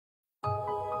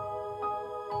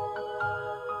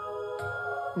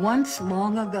Once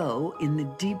long ago, in the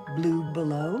deep blue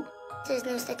below. There's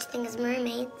no such thing as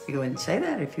mermaids. You wouldn't say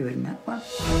that if you had met one.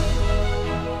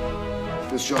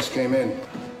 This just came in.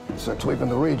 It's a tweak in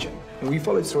the region. We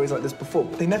followed stories like this before,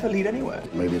 but they never lead anywhere.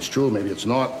 Maybe it's true, maybe it's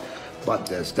not, but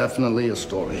there's definitely a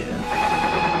story here.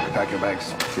 Pack your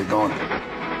bags. You're going.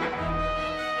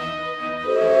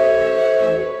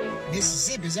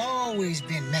 Mississippi's always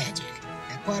been magic.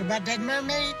 That part about that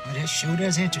mermaid, well, that sure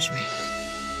does interest me.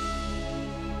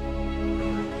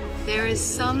 There is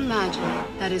some magic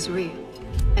that is real,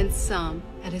 and some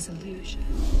that is illusion.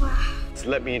 Wow. So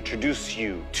let me introduce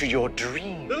you to your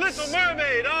dreams. The Little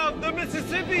Mermaid of the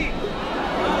Mississippi!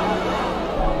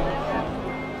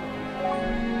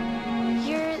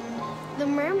 You're the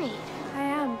mermaid. I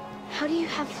am. How do you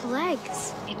have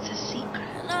legs? It's a secret.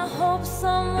 And I hope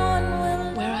someone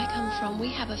will. Where I come from, we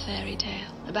have a fairy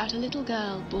tale about a little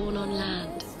girl born on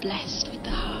land, blessed with the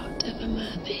heart of a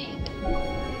mermaid.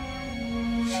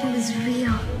 She was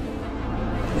real.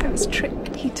 I was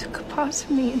tricked. He took a part of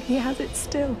me and he has it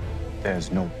still.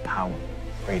 There's no power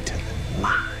greater than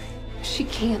mine. She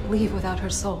can't leave without her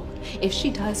soul. If she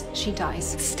does, she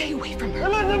dies. Stay away from her.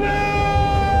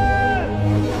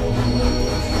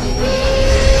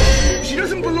 She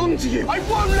doesn't belong to you. I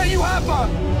won't let you have her.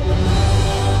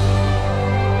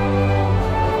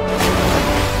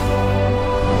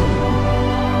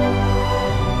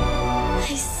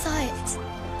 I saw it.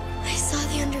 I saw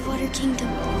the underwater kingdom.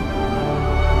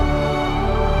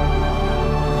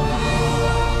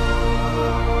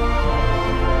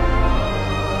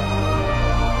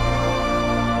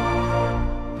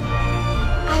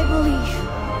 I believe.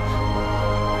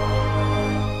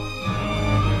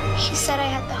 She said I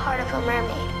had the heart of a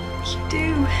mermaid. You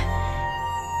do.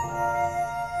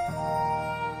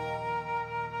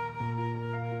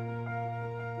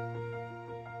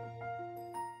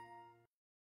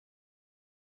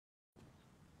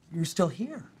 You're still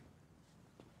here.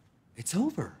 It's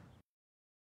over.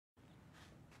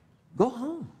 Go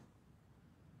home.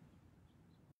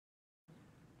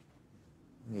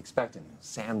 You expecting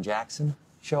Sam Jackson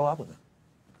show up with an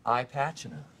eye patch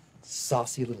and a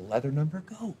saucy little leather number?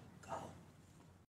 Go.